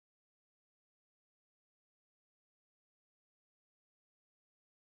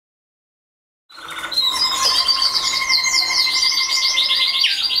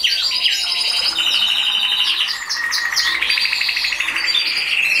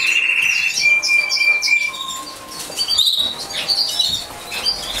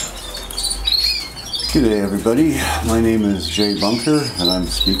Good day everybody, my name is Jay Bunker and I'm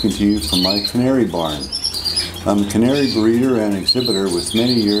speaking to you from my canary barn. I'm a canary breeder and exhibitor with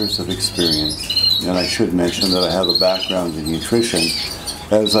many years of experience, and I should mention that I have a background in nutrition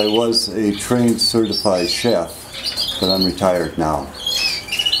as I was a trained certified chef, but I'm retired now.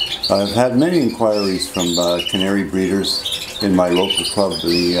 I've had many inquiries from canary breeders in my local club,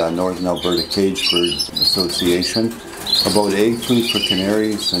 the Northern Alberta Cage Bird Association, about egg food for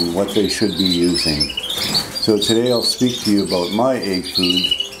canaries and what they should be using. So today I'll speak to you about my egg food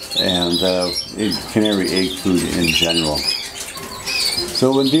and canary egg food in general.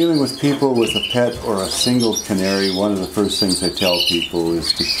 So when dealing with people with a pet or a single canary, one of the first things I tell people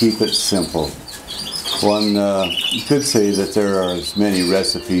is to keep it simple. One could say that there are as many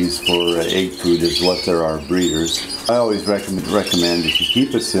recipes for egg food as what there are breeders. I always recommend that you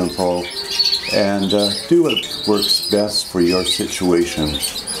keep it simple and do what works best for your situation.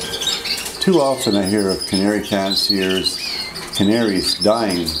 Too often I hear of canary fanciers, canaries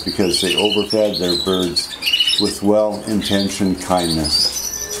dying because they overfed their birds with well-intentioned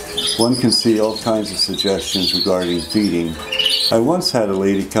kindness. One can see all kinds of suggestions regarding feeding. I once had a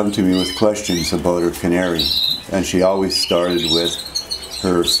lady come to me with questions about her canary, and she always started with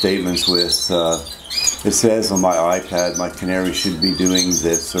her statements with, it says on my iPad my canary should be doing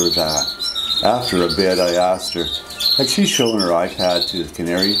this or that. After a bit I asked her, had she shown her iPad to the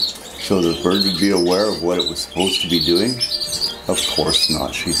canary so the bird would be aware of what it was supposed to be doing? Of course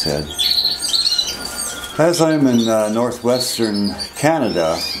not, she said. As I'm in northwestern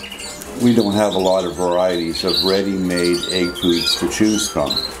Canada, we don't have a lot of varieties of ready-made egg foods to choose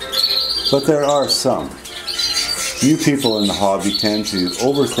from, but there are some. New people in the hobby tend to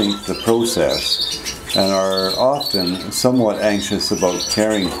overthink the process and are often somewhat anxious about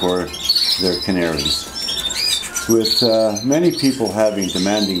caring for their canaries. With many people having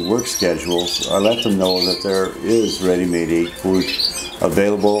demanding work schedules, I let them know that there is ready-made egg food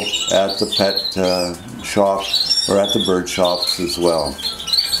available at the pet shop or at the bird shops as well.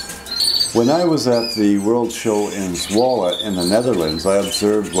 When I was at the World Show in Zwolle in the Netherlands, I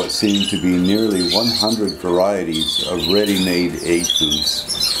observed what seemed to be nearly 100 varieties of ready-made egg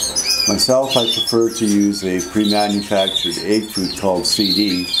foods. Myself, I prefer to use a pre-manufactured egg food called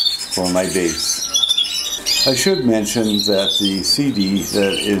CD for my base. I should mention that the CD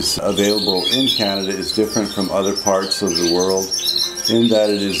that is available in Canada is different from other parts of the world in that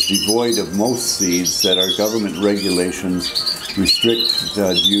it is devoid of most seeds that our government regulations restrict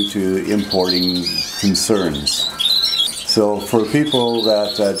due to importing concerns. So for people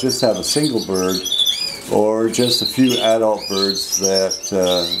that just have a single bird or just a few adult birds,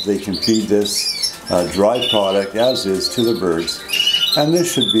 that they can feed this dry product as is to the birds. And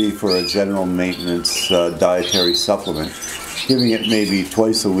this should be for a general maintenance dietary supplement. Giving it maybe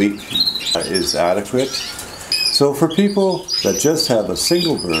twice a week is adequate. So for people that just have a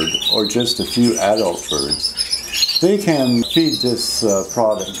single bird or just a few adult birds, they can feed this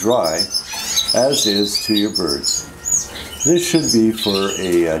product dry as is to your birds. This should be for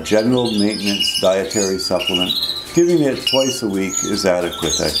a general maintenance dietary supplement. Giving it twice a week is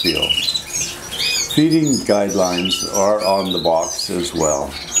adequate, I feel. Feeding guidelines are on the box as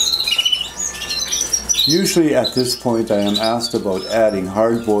well. Usually at this point I am asked about adding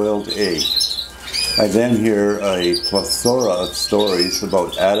hard-boiled egg. I then hear a plethora of stories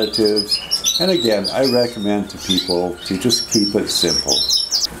about additives, and again I recommend to people to just keep it simple.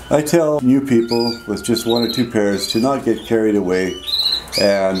 I tell new people with just one or two pairs to not get carried away,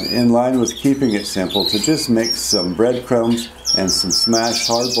 and in line with keeping it simple, to just mix some breadcrumbs and some smashed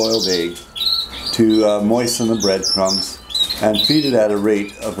hard-boiled egg to moisten the breadcrumbs and feed it at a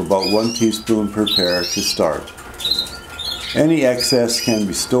rate of about 1 teaspoon per pair to start. Any excess can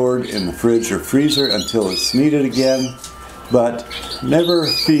be stored in the fridge or freezer until it's needed again, but never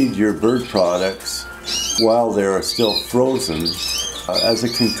feed your bird products while they are still frozen, as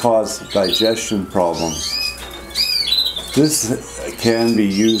it can cause digestion problems. This can be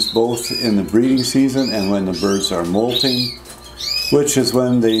used both in the breeding season and when the birds are molting, which is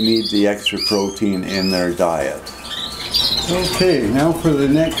when they need the extra protein in their diet. Okay, now for the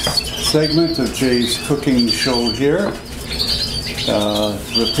next segment of Jay's cooking show here.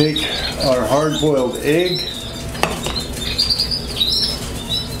 We'll take our hard-boiled egg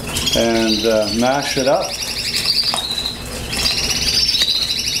and mash it up.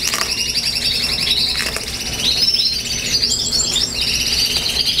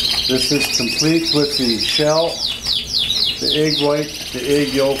 This is complete with the shell, the egg white, the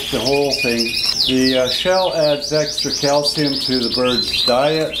egg yolk, the whole thing. The shell adds extra calcium to the bird's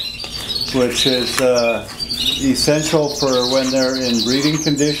diet, which is essential for when they're in breeding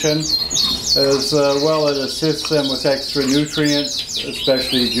condition. As well, it assists them with extra nutrients,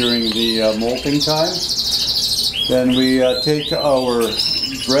 especially during the molting time. Then we take our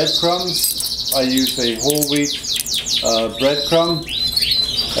breadcrumbs. I use a whole wheat breadcrumb,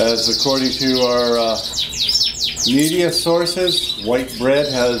 as according to our media sources, white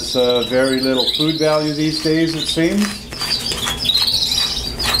bread has very little food value these days, it seems.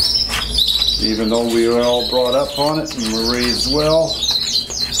 Even though we were all brought up on it and were raised well.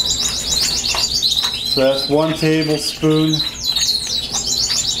 So that's 1 tablespoon.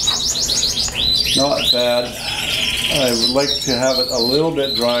 Not bad. I would like to have it a little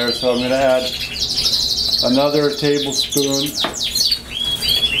bit drier, so I'm going to add another tablespoon.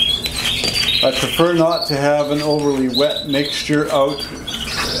 I prefer not to have an overly wet mixture out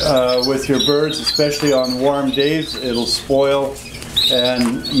with your birds, especially on warm days. It'll spoil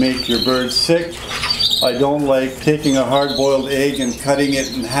and make your birds sick. I don't like taking a hard-boiled egg and cutting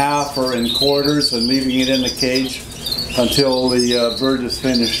it in half or in quarters and leaving it in the cage until the bird is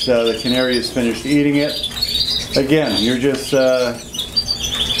finished, the canary is finished eating it. Again, you're just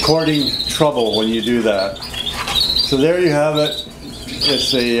courting trouble when you do that. So there you have it.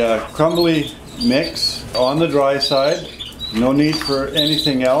 It's a crumbly mix on the dry side. No need for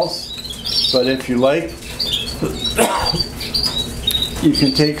anything else. But if you like, you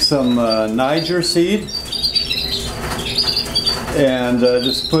can take some Niger seed and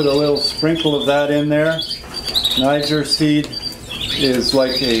just put a little sprinkle of that in there. Niger seed is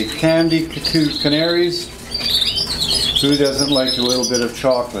like a candy to canaries. Who doesn't like a little bit of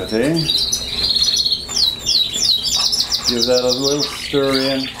chocolate, eh? Give that a little stir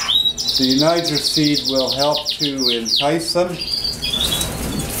in. The Niger seed will help to entice them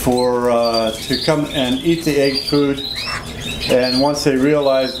to come and eat the egg food. And once they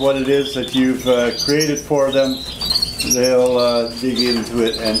realize what it is that you've created for them, they'll dig into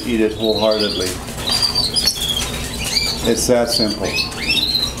it and eat it wholeheartedly. It's that simple.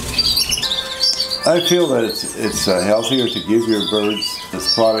 I feel that it's healthier to give your birds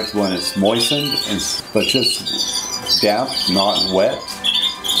this product when it's moistened, but just damp, not wet,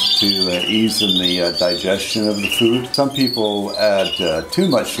 to ease in the digestion of the food. Some people add too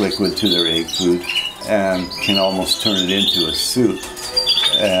much liquid to their egg food and can almost turn it into a soup,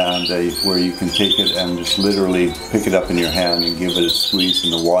 and where you can take it and just literally pick it up in your hand and give it a squeeze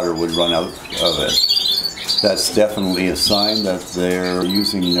and the water would run out of it. That's definitely a sign that they're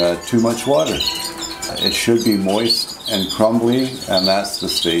using too much water. It should be moist and crumbly, and that's the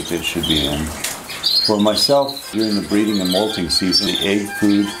state it should be in. For myself, during the breeding and molting season, the egg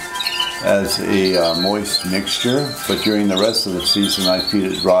food as a moist mixture, but during the rest of the season I feed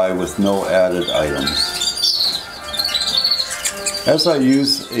it dry with no added items. As I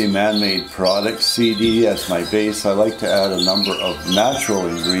use a man-made product, CD, as my base, I like to add a number of natural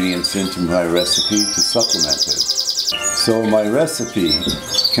ingredients into my recipe to supplement it. So my recipe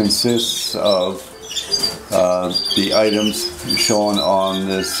consists of the items shown on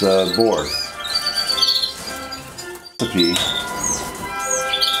this board.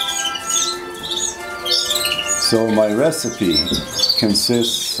 So my recipe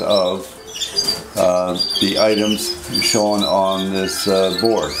consists of the items shown on this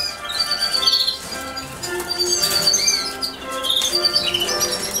board.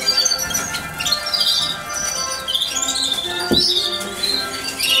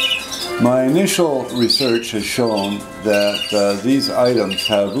 My initial research has shown that these items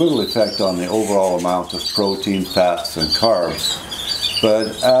have little effect on the overall amount of protein, fats, and carbs,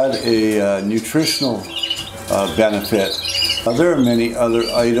 but add a nutritional benefit. There are many other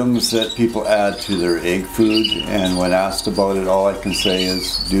items that people add to their egg food, and when asked about it, all I can say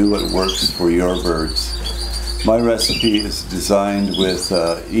is do what works for your birds. My recipe is designed with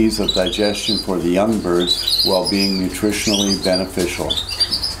ease of digestion for the young birds while being nutritionally beneficial.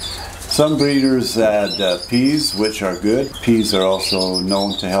 Some breeders add peas, which are good. Peas are also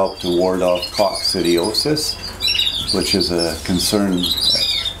known to help to ward off coccidiosis, which is a concern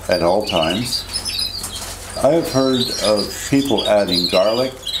at all times. I have heard of people adding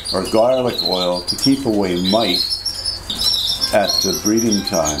garlic or garlic oil to keep away mite at the breeding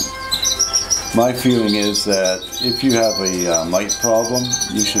time. My feeling is that if you have a mite problem,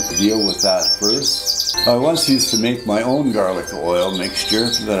 you should deal with that first. I once used to make my own garlic oil mixture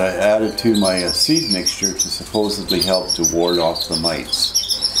that I added to my seed mixture to supposedly help to ward off the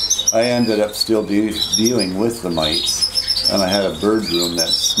mites. I ended up still dealing with the mites, and I had a bird room that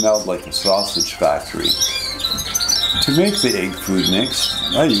smelled like a sausage factory. To make the egg food mix,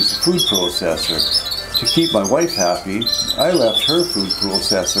 I used a food processor. To keep my wife happy, I left her food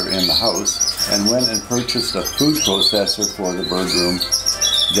processor in the house and went and purchased a food processor for the bird room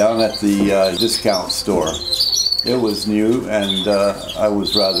down at the discount store. It was new, and I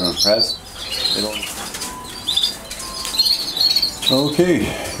was rather impressed. Okay,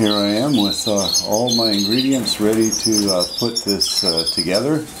 here I am with all my ingredients ready to put this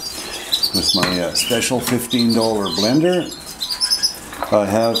together with my special $15 blender. I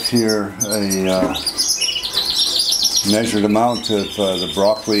have here a measured amount of the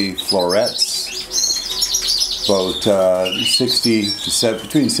broccoli florets, about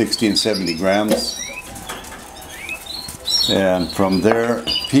between 60 and 70 grams. And from there,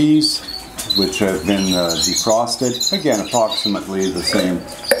 peas, which have been defrosted, again approximately the same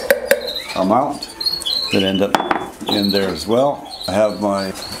amount that end up in there as well. I have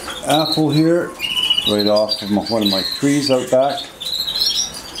my apple here, right off of one of my trees out back,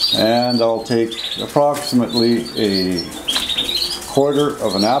 and I'll take approximately a quarter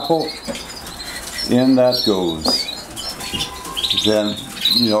of an apple. In that goes. Then,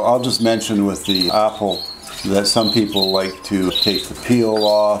 I'll just mention with the apple that some people like to take the peel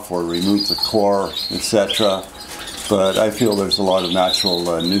off or remove the core, etc. But I feel there's a lot of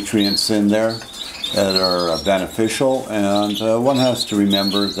natural nutrients in there that are beneficial, and one has to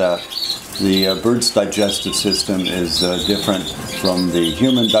remember that the bird's digestive system is different from the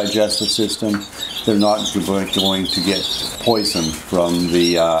human digestive system. They're not going to get poisoned from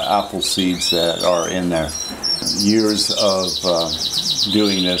the apple seeds that are in there. Years of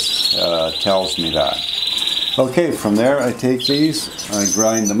doing this tells me that. Okay, from there I take these, I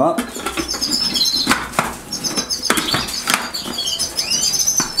grind them up.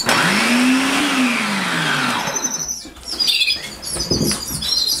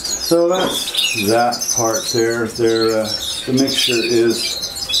 So that's that part there. The mixture is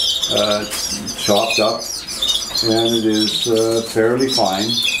chopped up, and it is fairly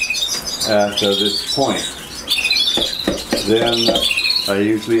fine at this point. Then I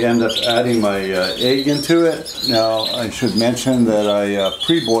usually end up adding my egg into it. Now I should mention that I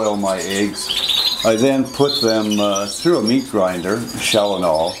pre-boil my eggs. I then put them through a meat grinder, shell and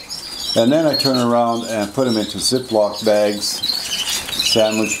all, and then I turn around and put them into Ziploc bags,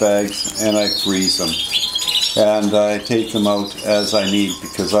 sandwich bags, and I freeze them. And I take them out as I need,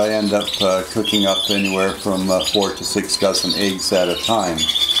 because I end up cooking up anywhere from 4 to 6 dozen eggs at a time.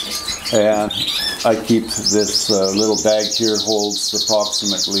 And I keep this little bag here, holds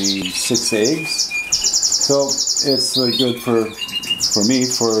approximately 6 eggs. So it's good for me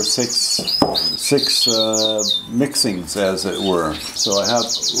for six mixings, as it were. So I have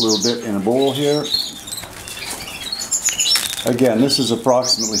a little bit in a bowl here. Again, this is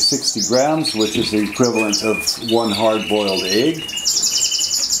approximately 60 grams, which is the equivalent of 1 hard-boiled egg.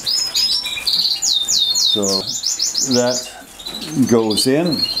 So that goes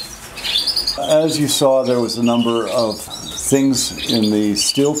in. As you saw, there was a number of things in the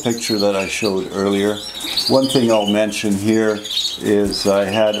still picture that I showed earlier. One thing I'll mention here is I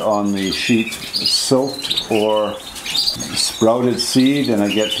had on the sheet soaked or sprouted seed, and I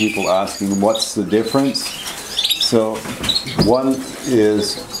get people asking what's the difference. So one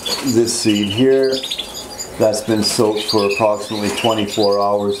is this seed here that's been soaked for approximately 24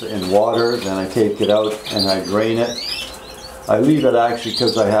 hours in water. Then I take it out and I drain it. I leave it actually,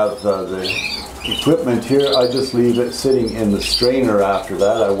 because I have the equipment here, I just leave it sitting in the strainer after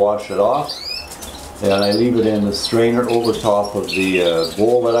that. I wash it off and I leave it in the strainer over top of the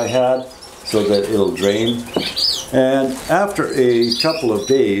bowl that I had so that it'll drain. And after a couple of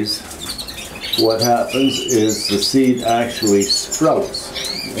days, what happens is the seed actually sprouts.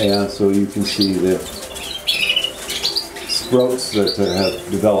 And so you can see the sprouts that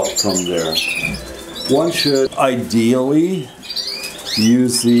have developed from there. One should ideally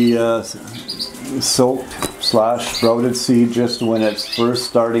use the soaked/sprouted seed just when it's first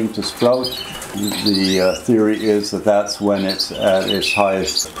starting to sprout. The theory is that that's when it's at its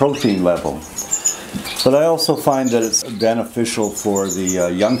highest protein level. But I also find that it's beneficial for the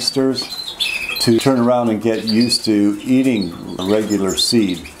youngsters to turn around and get used to eating regular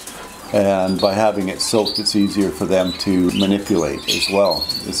seed. And by having it soaked, it's easier for them to manipulate as well.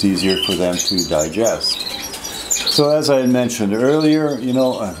 It's easier for them to digest. So as I mentioned earlier, we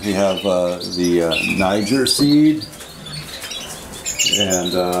have the Niger seed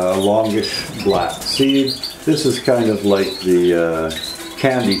and longish black seed. This is kind of like the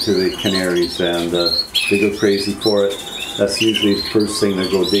candy to the canaries, and they go crazy for it. That's usually the first thing they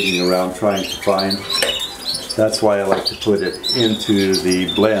go digging around trying to find. That's why I like to put it into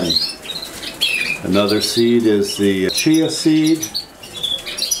the blend. Another seed is the chia seed,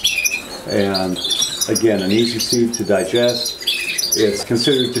 and again, an easy seed to digest. It's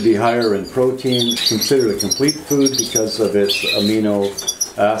considered to be higher in protein, considered a complete food because of its amino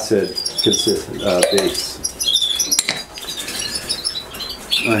acid base.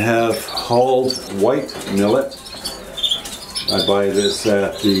 I have hulled white millet. I buy this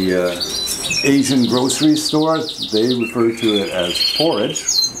at the Asian grocery store. They refer to it as porridge.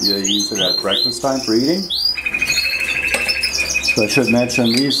 You use it at breakfast time for eating. So I should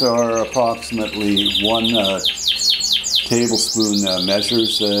mention these are approximately 1 tablespoon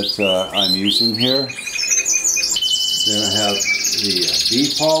measures that I'm using here. Then I have the bee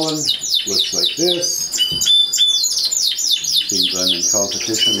pollen. Looks like this. Seems I'm in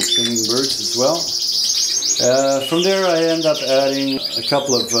competition with singing birds as well. From there I end up adding a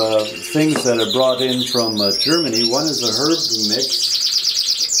couple of things that are brought in from Germany. One is a herb mix,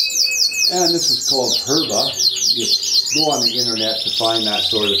 and this is called herba. You go on the internet to find that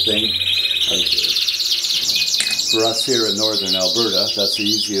sort of thing. For us here in northern Alberta, that's the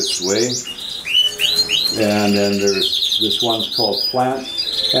easiest way. And then there's this one called plant,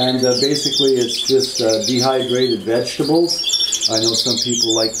 and basically it's just dehydrated vegetables. I know some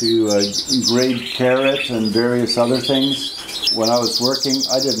people like to grate carrot and various other things. When I was working,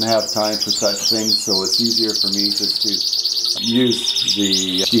 I didn't have time for such things, so it's easier for me just to use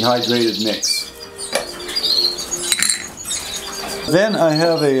the dehydrated mix. Then I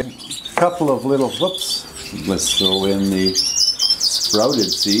have a couple of little, whoops, let's throw in the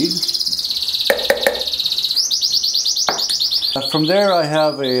sprouted seed. From there I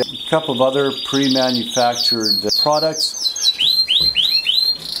have a couple of other pre-manufactured products.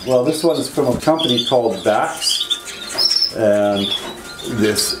 Well, this one is from a company called Bax, and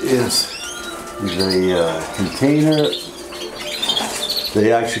this is the container.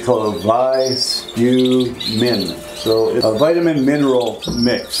 They actually call it Vi-Spew-Min. So it's a vitamin mineral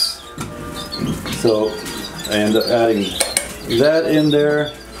mix. So I end up adding that in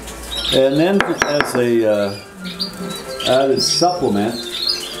there, and then as a added supplement,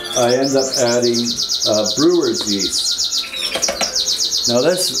 I end up adding brewer's yeast. Now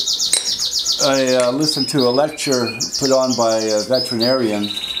this, I listened to a lecture put on by a veterinarian,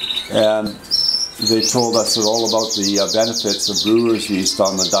 and they told us all about the benefits of brewer's yeast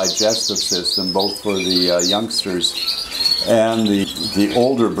on the digestive system, both for the youngsters and the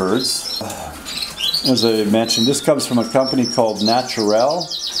older birds. As I mentioned, this comes from a company called Naturel,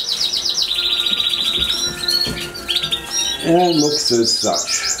 and looks as such.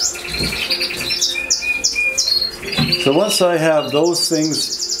 So once I have those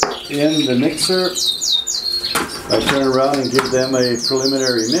things in the mixer, I turn around and give them a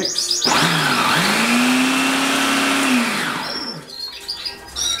preliminary mix.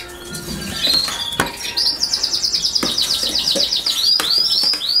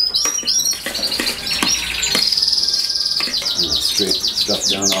 Straighten stuff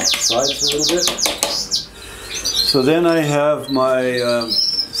down off the sides a little bit. So then I have my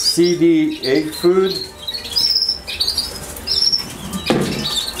Canary Egg Food.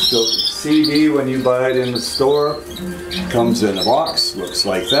 So CD, when you buy it in the store, comes in a box, looks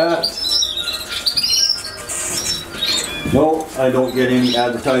like that. No, I don't get any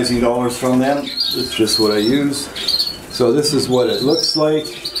advertising dollars from them. It's just what I use. So this is what it looks like,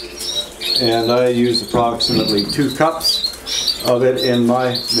 and I use approximately 2 cups of it in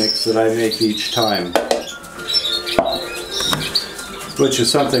my mix that I make each time. Which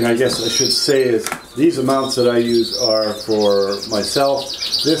is something I guess I should say is these amounts that I use are for myself.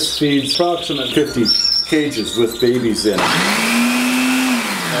 This feeds approximately 50 cages with babies in it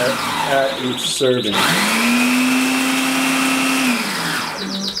at each serving.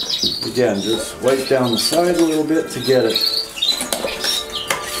 Again, just wipe down the side a little bit to get it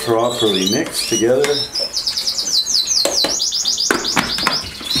properly mixed together.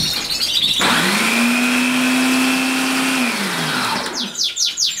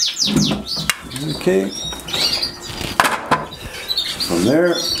 Okay, from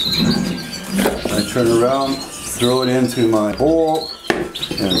there I turn around, throw it into my bowl,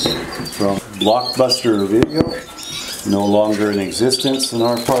 and from Blockbuster Video, no longer in existence in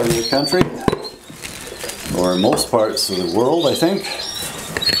our part of the country, or in most parts of the world, I think.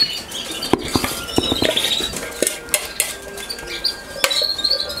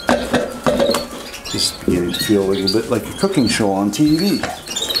 Just beginning to feel a little bit like a cooking show on TV.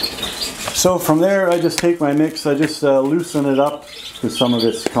 So from there, I just take my mix, I just loosen it up, because some of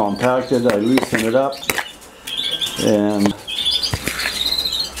it's compacted. I loosen it up, and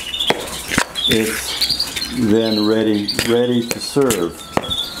it's then ready to serve.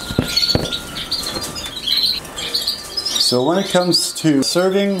 So when it comes to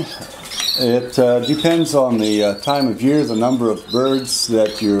serving, it depends on the time of year, the number of birds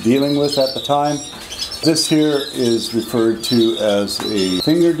that you're dealing with at the time. This here is referred to as a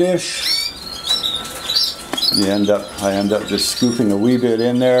finger dish. I end up just scooping a wee bit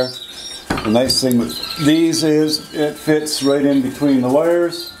in there. The nice thing with these is it fits right in between the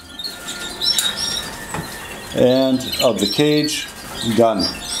wires and of the cage. Done.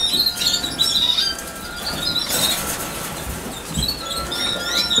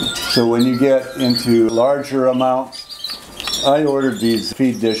 So when you get into larger amounts, I ordered these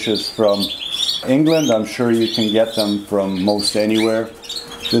feed dishes from England. I'm sure you can get them from most anywhere.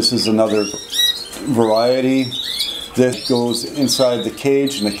 This is another variety. This goes inside the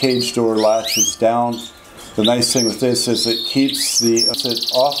cage and the cage door latches down. The nice thing with this is it keeps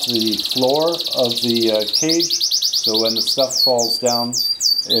it off the floor of the cage, so when the stuff falls down,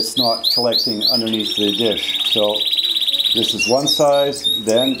 it's not collecting underneath the dish. So this is one size.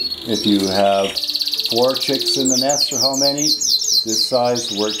 Then if you have 4 chicks in the nest or how many, this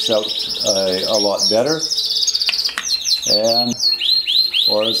size works out a lot better. And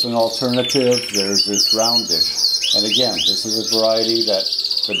or as an alternative, there's this round dish. And again, this is a variety that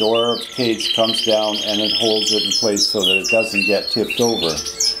the door cage comes down and it holds it in place so that it doesn't get tipped over.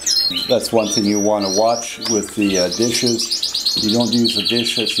 That's one thing you want to watch with the dishes. You don't use a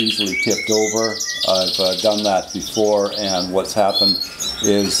dish that's easily tipped over. I've done that before, and what's happened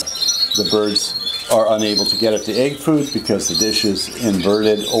is the birds are unable to get at the egg food because the dish is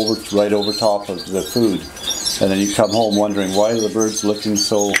inverted right over top of the food. And then you come home wondering, why are the birds looking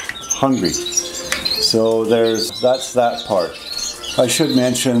so hungry? So that's that part. I should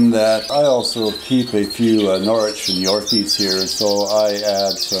mention that I also keep a few Norwich and Yorkies here, so I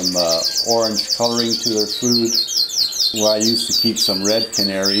add some orange coloring to their food. Well, I used to keep some red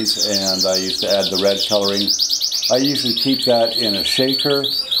canaries, and I used to add the red coloring. I usually keep that in a shaker.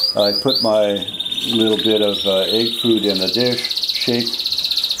 I put my little bit of egg food in a dish, shake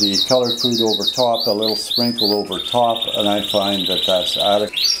the colored food over top, a little sprinkle over top, and I find that that's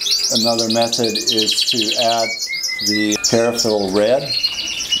adequate. Another method is to add the paraffin red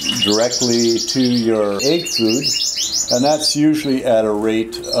directly to your egg food, and that's usually at a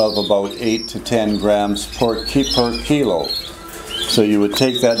rate of about 8 to 10 grams per kilo. So you would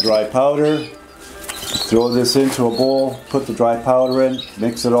take that dry powder, throw this into a bowl, put the dry powder in,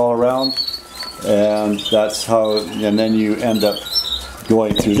 mix it all around, and that's how, and then you end up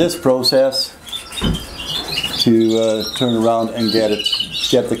going through this process to turn around and get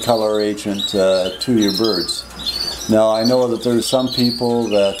the color agent to your birds. Now I know that there's some people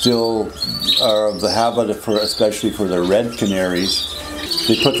that still are of the habit, especially for their red canaries,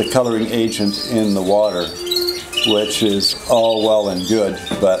 they put the coloring agent in the water, which is all well and good,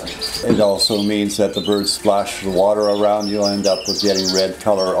 but it also means that the birds splash the water around. You'll end up with getting red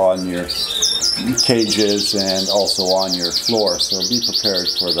color on your cages and also on your floor, so be prepared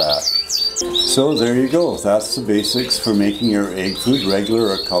for that. So there you go. That's the basics for making your egg food regular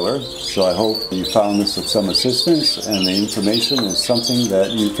or color. So I hope you found this of some assistance and the information is something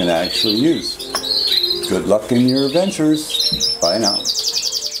that you can actually use. Good luck in your ventures. Bye now.